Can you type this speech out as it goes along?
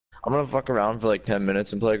I'm gonna fuck around for like 10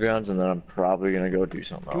 minutes in playgrounds, and then I'm probably gonna go do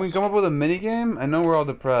something else. Can we come up with a mini game? I know we're all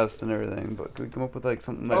depressed and everything, but can we come up with like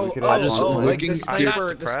something that we could have fun with? like the Looking-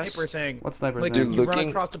 sniper thing. What sniper Like thing? Dude, you run looking-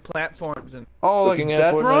 across the platforms and Oh, like Looking at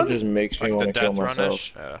death Fortnite run? just makes me Like want the to kill death myself.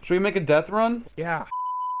 run-ish. Yeah. Should we make a death run? yeah.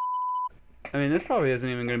 I mean, this probably isn't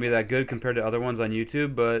even going to be that good compared to other ones on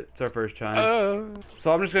YouTube, but it's our first time.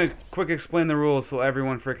 So I'm just going to quick explain the rules so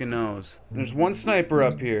everyone freaking knows. There's one sniper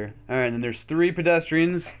up here. Alright, and then there's 3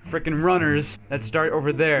 pedestrians, freaking runners, that start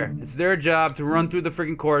over there. It's their job to run through the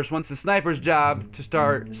freaking course. Once the sniper's job to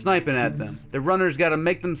start sniping at them. The runners got to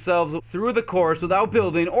make themselves through the course without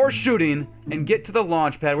building or shooting and get to the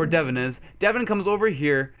launch pad where Devin is. Devin comes over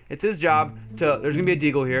here. It's his job to... There's going to be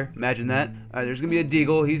a deagle here. Imagine that. There's going to be a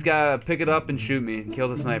deagle. He's got to pick it up and shoot me and kill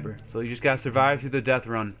the sniper. So you just got to survive through the death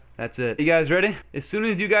run. That's it. You guys ready? As soon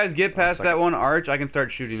as you guys get past that one arch, I can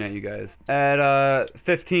start shooting at you guys. At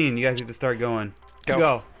 15, you guys need to start going.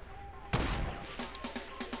 Go.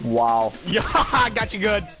 Wow. Yeah, I got you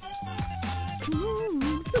good.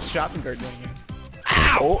 What's this shopping cart doing here?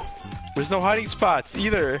 Ow! There's no hiding spots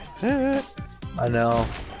either. I know.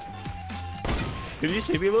 Did you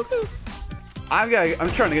see me, Lucas? I'm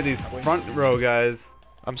trying to get these front row guys.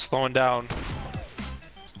 I'm slowing down.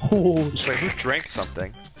 Oh, Wait, who drank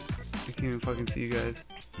something? I can't even fucking see you guys.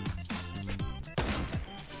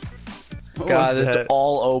 What God, was it's that?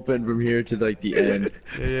 all open from here to like the end.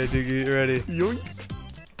 Yeah, dude, get ready. Yoink.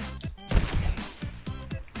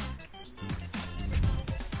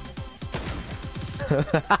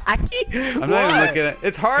 I'm not even looking at.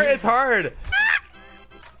 It's hard. It's hard.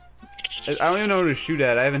 I don't even know who to shoot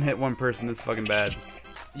at. I haven't hit one person this fucking bad.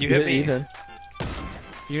 You hit me. Ethan.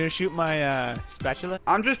 You gonna shoot my spatula?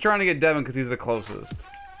 I'm just trying to get Devin because he's the closest.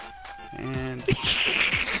 And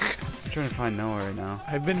I'm trying to find Noah right now.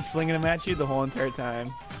 I've been flinging them at you the whole entire time.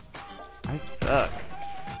 I suck.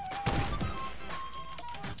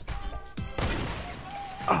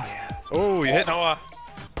 Oh yeah. Oh, you hit Noah.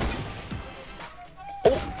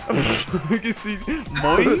 You can see.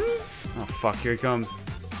 Moing? Oh fuck! Here he comes.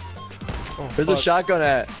 Oh, Where's the fuck. shotgun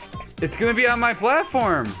at? It's gonna be on my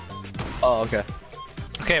platform. Oh, okay.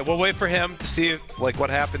 Okay, we'll wait for him to see if, like what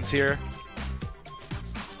happens here.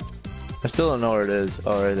 I still don't know where it is.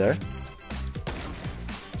 Oh, right there.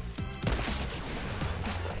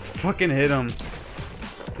 Fucking hit him.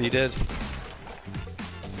 He did.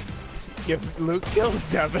 If Luke kills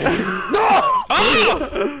Devin.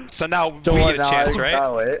 Ah! So now we get a chance, right?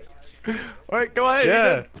 Wait. Alright, go ahead.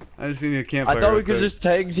 Yeah. I just need a campfire. I thought we real could quick. just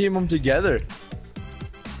tag team them together.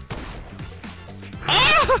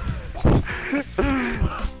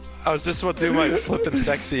 I was just about to do my flippin'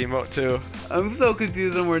 sexy emote too. I'm so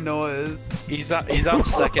confused on where Noah is. He's on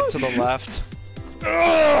second to the left.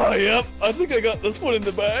 Oh, yep. I think I got this one in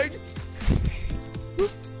the bag.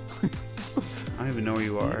 I don't even know where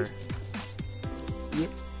you are.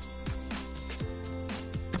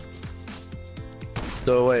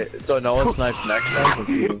 So wait, so Noah snipes next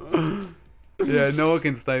time? Yeah, Noah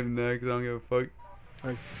can snipe next. I don't give a fuck.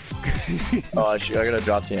 Oh, I gotta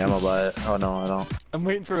drop the ammo by it. Oh no, I don't. I'm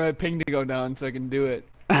waiting for my ping to go down so I can do it.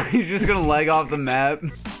 He's just gonna leg off the map.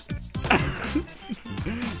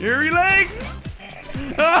 Here he legs!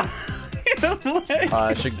 Ah! Leg.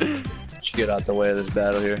 I should get out the way of this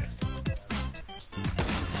battle here.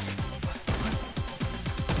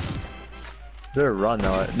 Better run,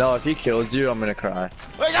 Noah. No, if he kills you, I'm gonna cry.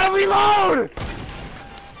 I gotta reload!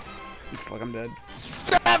 Fuck, I'm dead.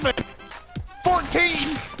 7!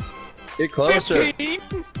 14! Get closer. 15! I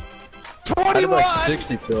did 21! like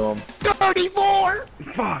 60 to him. 34!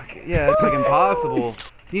 Fuck, yeah, it's like impossible.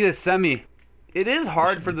 Need a semi. It is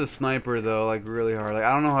hard for the sniper though, like really hard. Like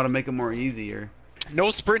I don't know how to make it more easier. No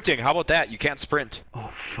sprinting. How about that? You can't sprint. Oh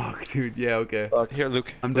fuck, dude. Yeah, okay. Here,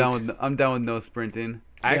 Luke. I'm down with no sprinting.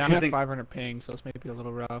 I Yeah, I'm actually at think 500 ping, so it's maybe a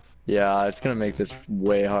little rough. Yeah, it's gonna make this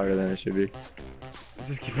way harder than it should be.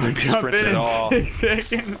 just keep on be jumping sprinting in at all. 6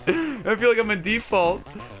 seconds. I feel like I'm a default.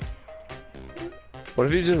 What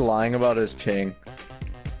if he's just lying about his ping?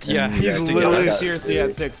 Yeah, And he's you guys literally- got I'm that- seriously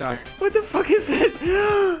at 600. What the fuck is it?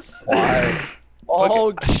 Why?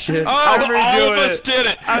 Oh shit! Oh, I'm all redoing of us it. did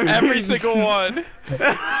it. I'm Every redoing single one.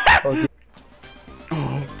 Okay.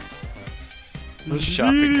 The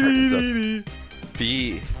shopping cart is a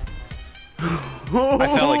B.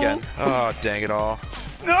 I fell again. Oh, dang it all.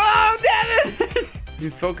 No, damn it!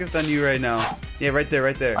 He's focused on you right now. Yeah, right there,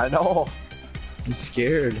 right there. I know. I'm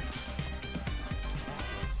scared.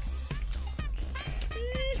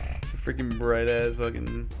 Freaking bright ass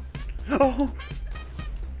fucking. Oh!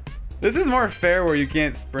 This is more fair where you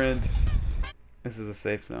can't sprint. This is a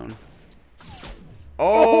safe zone.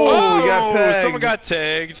 Oh, we got pegged. Someone got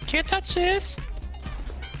tagged. Can't touch this.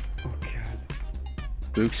 Oh god.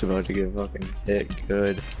 Luke's about to get fucking hit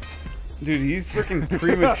good. Dude, he's freaking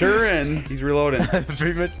premature and he's reloading.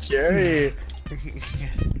 Premature.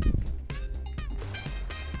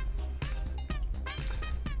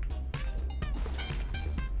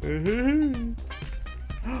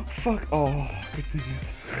 Fuck. Oh, good thing.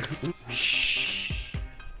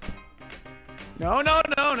 No.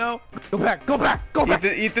 Go back.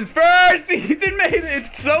 Ethan's first! Ethan made it!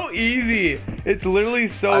 It's so easy! It's literally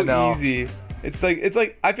so easy. It's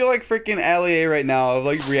like, I feel like freaking Ali right now of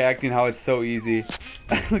like reacting how it's so easy.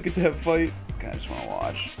 Look at that fight. God, I just wanna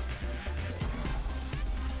watch.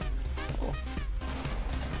 Oh.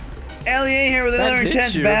 Ali here with another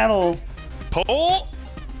intense battle. Pull!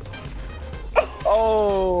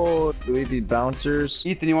 Oh, do we need these bouncers?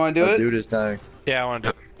 Ethan, you wanna do it? Dude is dying. Yeah, I want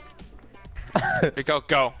to do it.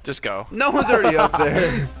 Go. Just go. No one's already up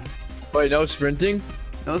there. Wait, no sprinting?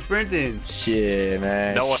 No sprinting. Shit,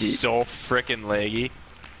 man. Noah's so freaking laggy.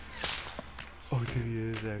 Oh, dude, he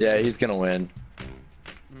is actually. Yeah, he's gonna win.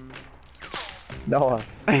 Noah,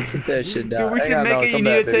 put that shit down. Dude, we should make it. You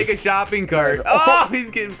need to take a shopping cart. Oh,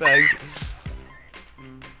 he's getting pegged.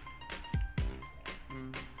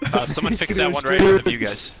 Someone fix that one right in front of you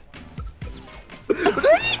guys.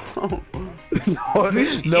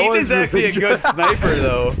 Ethan's actually a good sniper,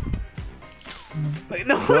 though. Like,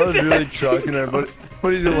 Noah's really trucking her, but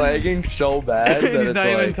he's lagging so bad that he's it's not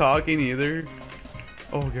like... even talking either.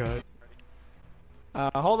 Oh god.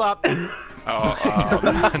 Hold up. Why?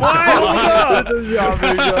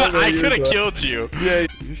 I could have killed you. Yeah,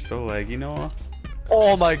 you're so laggy, Noah.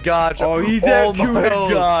 Oh my gosh. Oh, he's at 2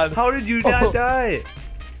 health. God. How did you not die?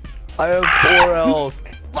 I have 4 health.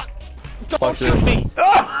 Don't shoot me.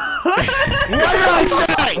 What did I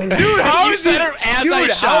say? Dude, how you said it as I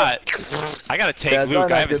shot. I gotta take Luke.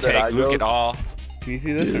 I haven't tagged Luke at all. Can you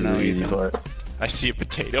see this or no? I see a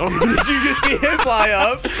potato. Did you just see him fly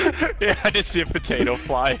up? Yeah, I just see a potato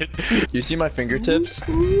flying. You see my fingertips?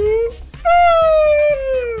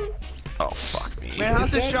 Oh, fuck me. Man,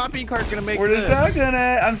 how's this shopping cart gonna make Where this? is that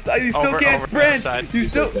gonna? You still can't sprint. You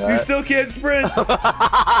still can't sprint.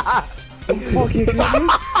 Fuck you,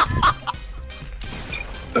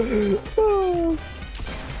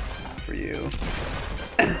 for you.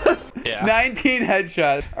 Yeah. 19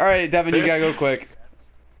 headshots. All right, Devin, you gotta go quick.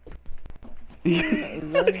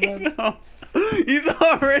 He's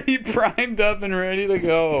already primed up and ready to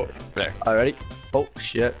go. There. Alrighty. Oh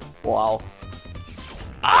shit! Wow.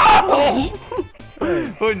 Oh!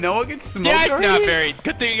 Oh, Noah gets smoked Yeah, already? not very.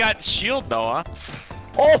 Good thing you got shield, Noah.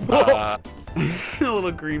 Oh! A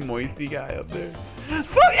little green moisty guy up there.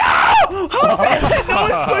 Fuck you!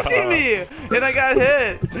 Noah's pushing me! And I got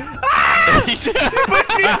hit! Ah! He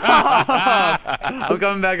pushed me off! I'm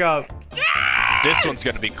coming back up. This one's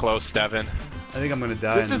gonna be close, Devin. I think I'm gonna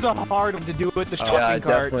die. This is a hard one to do with the shopping Yeah, I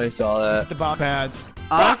cart. definitely saw that. The bounce pads.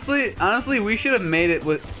 Honestly, we should have made it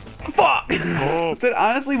with. Fuck! I said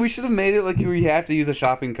honestly, we should have made it like we have to use a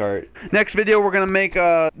shopping cart. Next video, we're gonna make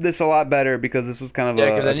this a lot better because this was kind of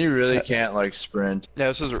Yeah, because then you really can't like sprint.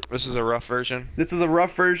 Yeah, this is a rough version. This is a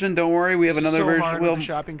rough version. Don't worry, we have another so version. hard with the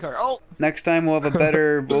shopping cart. Oh! Next time we'll have a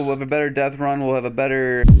better death run. We'll have a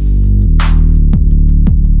better